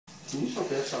Can you stop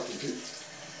there sucking too?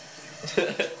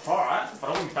 Alright, but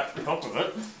I wouldn't touch the top of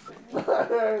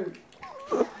it.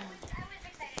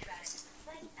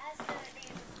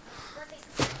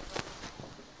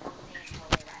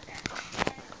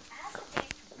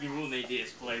 You will need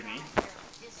this, believe me.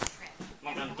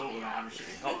 I'm not going to do it without having shit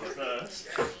in top first.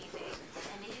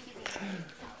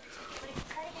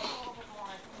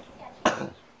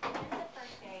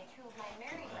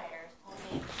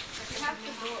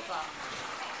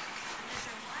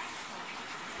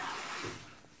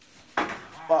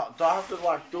 But do I have to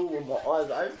like do it with my eyes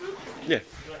open? Yeah.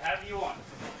 Do whatever you want.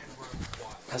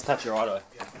 Let's touch your eye though.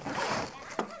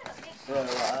 Yeah, like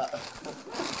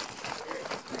that.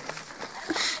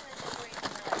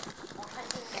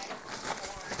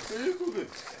 What are you cooking?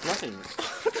 Nothing.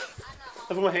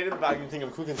 I put my hand in the bag and think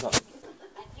I'm cooking something.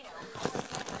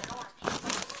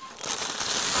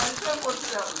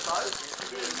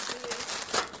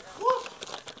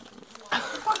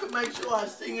 Fucking make sure I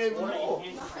sing even more.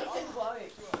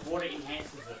 Water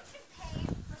enhances it.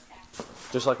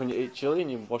 Just like when you eat chili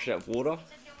and you wash it out with water,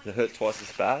 it hurts twice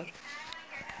as bad.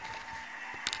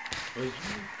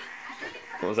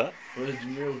 What was that? Where's the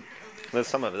milk? There's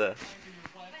some over there.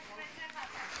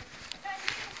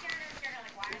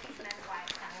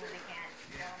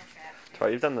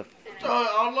 Sorry, you've done the. So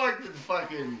I like the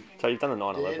fucking. So you've done the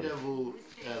 9/11. Daredevil.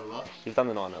 You've done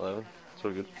the 9/11. It's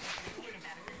all good.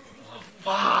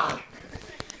 Fuck!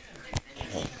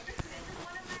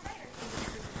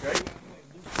 Ready?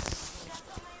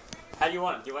 How do you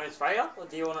want it? Do you want it straight up or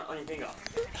do you want it on your finger?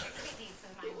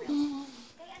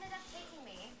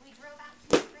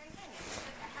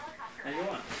 How do you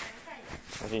want it?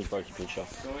 I think you broke your picture.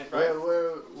 Do you want it straight?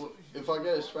 Where, if I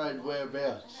get it straight,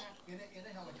 whereabouts?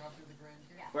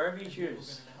 Wherever you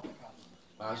choose.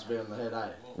 Has to be on the head, eh?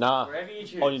 Nah, Wherever you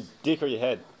choose. on your dick or your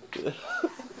head.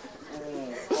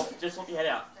 Just swap your head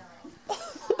out.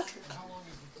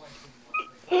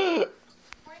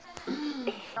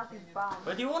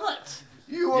 Where do you want it?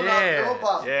 You want up your Yeah,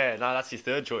 butt? yeah, no, that's your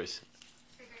third choice.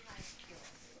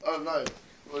 Oh no.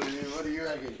 What do you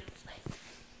reckon?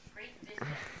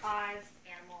 Eyes,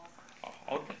 animals.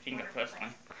 I'll do the finger first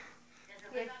one.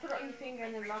 Yeah, put it on your finger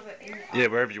and then rub it in your Yeah,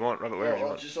 wherever you want, rub it wherever you Oh,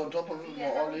 want. just on top of my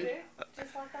Yeah, that would eyelid? do.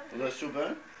 Just like that. Will that still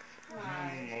burn? No.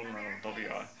 Top of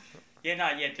your eye. Yeah, no,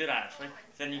 yeah, do that actually.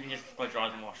 Then you can just close your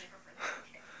eyes and wash.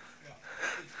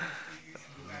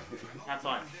 That's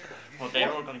fine. Well,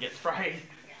 they're all gonna get sprayed.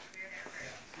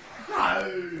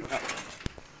 No!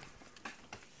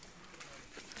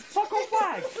 Fuck off,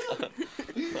 flag!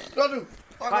 No, no!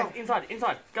 Fuck Flag, off! inside,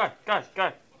 inside. Go, go,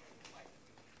 go.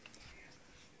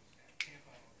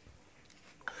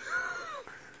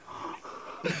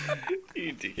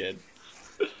 You dickhead.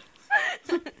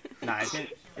 No,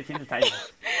 it's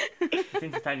instantaneous. It's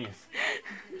instantaneous.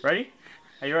 Ready?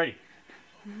 Are you ready?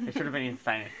 It should have been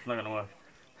instantaneous. It's not gonna work.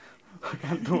 I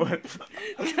can't do it.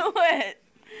 Do it.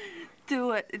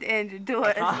 Do it, Andrew. Do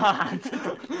it. I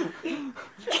can't.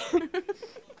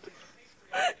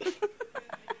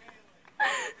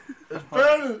 It's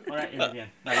burning! Alright, yeah, yeah.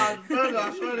 No, It's burning,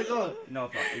 I swear to God. no,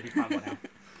 it's not. You'll be fine by now.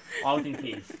 I was in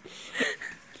tears.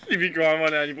 If you cry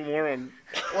one out, you put more on.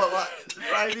 What, like,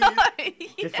 straight in?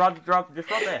 Just rub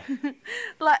there.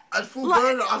 Like, It's full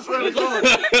burner, I swear to God.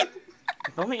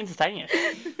 It's only instantaneous.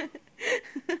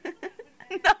 no.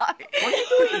 What are you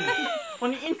doing?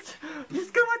 When you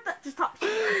just go like that. Just touch.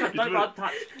 Don't rub,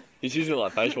 touch. He's using it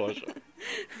like face wash.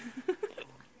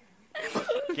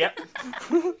 Yep.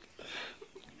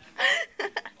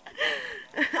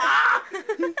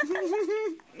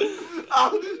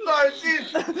 Oh, no,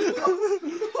 shit!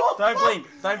 Don't blink.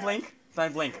 Don't blink.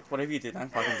 Don't blink. Whatever you do,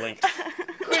 don't fucking blink.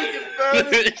 It's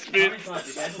burning! It Come spits. inside,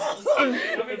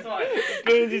 dickhead. Come inside.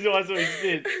 Burns his eyes so he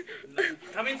spits.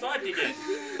 Come inside, dickhead.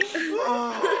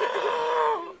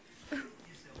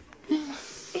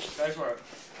 Go for it.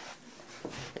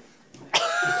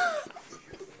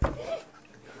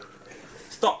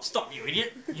 Stop, you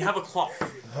idiot. You have a cloth.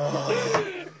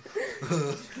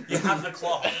 You have the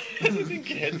cloth. I think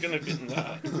your head's gonna fit in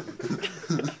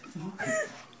that.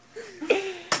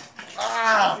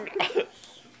 Ah!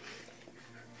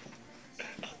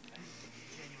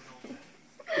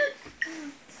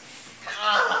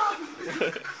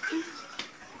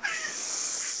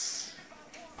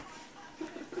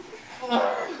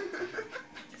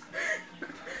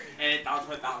 And it does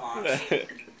hurt that much.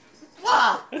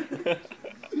 Fuck!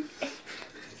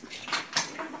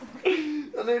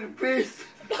 I need a piss.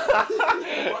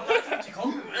 What, don't touch your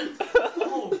compliment.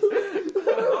 Oh.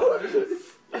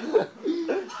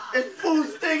 It's full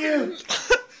stinging.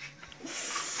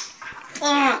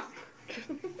 Fuck!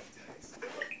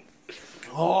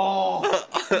 Oh! Oh!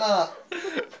 Nah.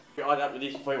 Your eyes up with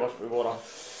this before you wash it with water.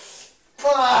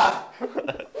 Fuck!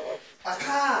 I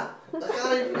can't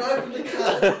even open the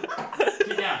can.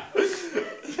 Sit down.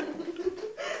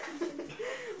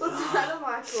 What's the matter,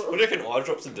 Michael? What do you reckon eye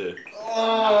drops would do?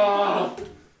 Oh!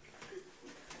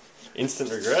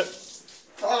 Instant regret?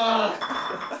 Fuck!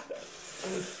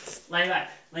 Lay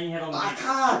back. Lay your head on the I bench.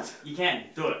 can't. You can.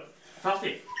 Do it. Trust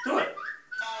me. Do it.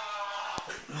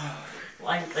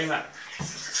 Lean back.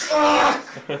 Fuck!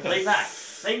 Lean back.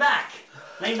 Lean back.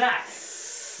 Lean back.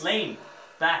 Lean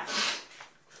back.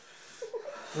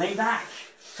 Lean back.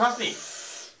 Trust me.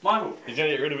 Michael, He's gonna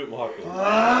get rid of it, Michael.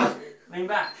 lean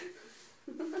back.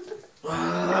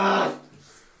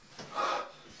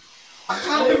 I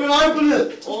can't even open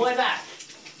it. All the way back.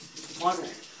 Michael.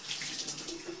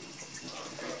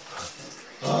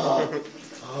 Open.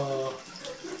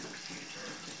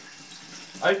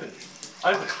 Open.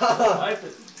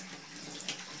 Open.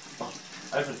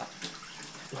 Open.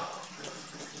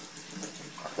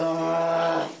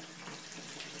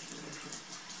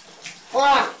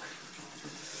 Fuck!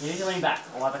 You need to lean back,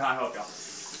 otherwise I can't help you.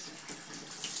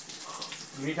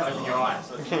 You need to open your eyes,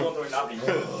 so you're not doing nothing.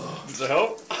 Does it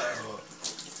help?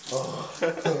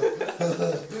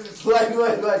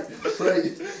 Wait.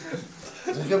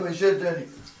 Just get my shit dirty.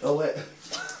 Oh, wait.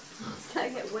 It's gonna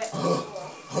get wet.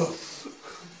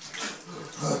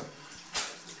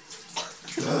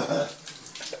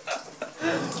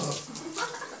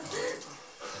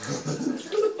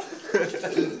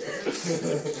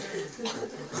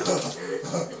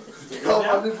 Oh,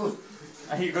 my nipple.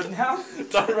 Are you good now?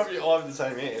 Don't rub your eye with the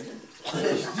same hand.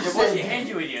 Yeah, wash your hands,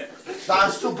 you idiot. Nah,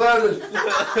 it's still burning.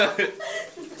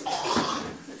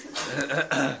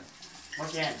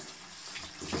 Wash your hands.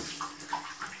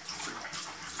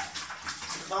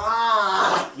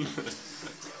 Ah!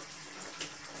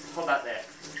 Put that there.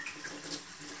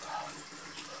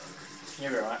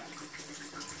 You'll be alright.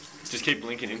 Just keep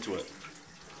linking into it.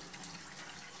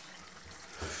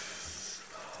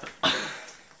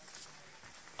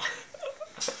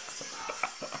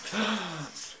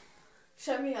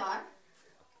 Show me your eye.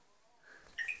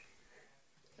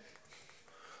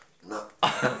 No.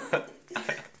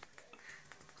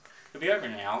 It'll be over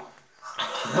now.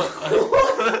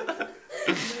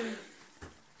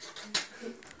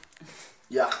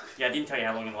 Yeah. Yeah, I didn't tell you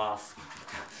how long it lasts.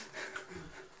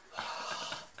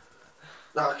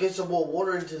 Now get some more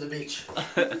water into the bitch.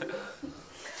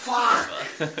 Fuck!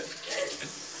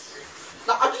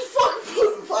 Nah, I just fucking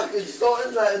put fucking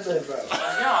starting that in there, bro.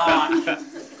 Yeah.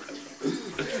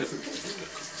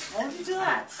 Why would you do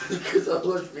that? Because I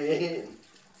washed my hand.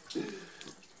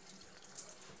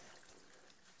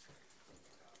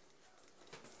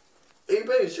 Are you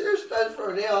being serious, guys, for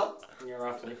an hour? Yeah,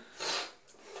 roughly.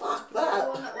 Fuck I that.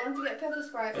 want to get pepper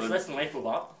spray. It's less than lethal,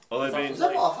 but. Is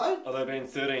that my phone? Although being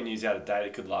 13 years out of date,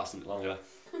 it could last a bit longer.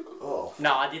 Oh.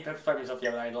 No, I did pepper spray myself the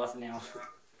other day. It lasted an hour.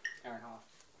 Hour and a half.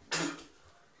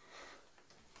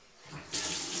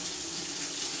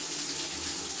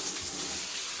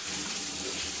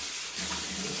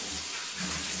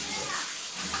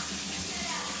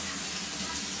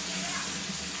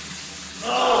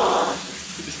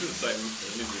 This is the same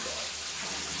energy guy.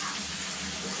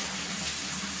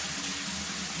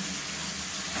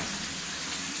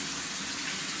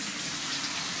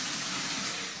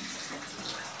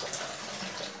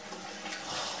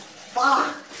 Fuck!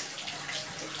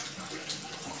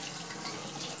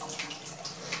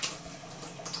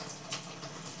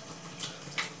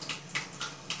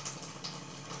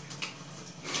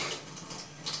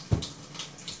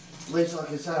 At least I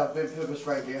can say I've been pepper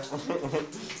sprayed here.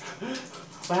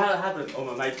 But how it happened? Oh,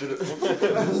 my mate did it. I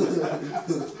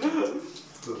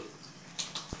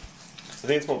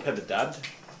think it's more pepper dabbed.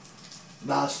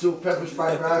 Nah, still pepper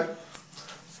spray, bro.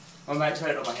 My mate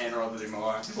sprayed it on my hand rather than my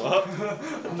eye. What?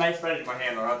 My mate sprayed it in my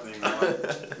hand rather than my eye.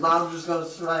 Nah, I'm just gonna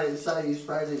say you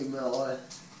sprayed it in my eye.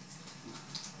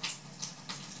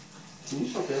 Can you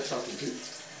stop that something too?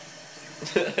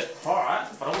 Alright,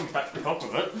 but I wouldn't touch the top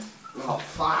of it. Oh,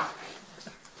 fuck.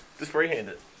 Just freehand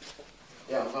it.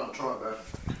 Yeah, I'm gonna try, bro.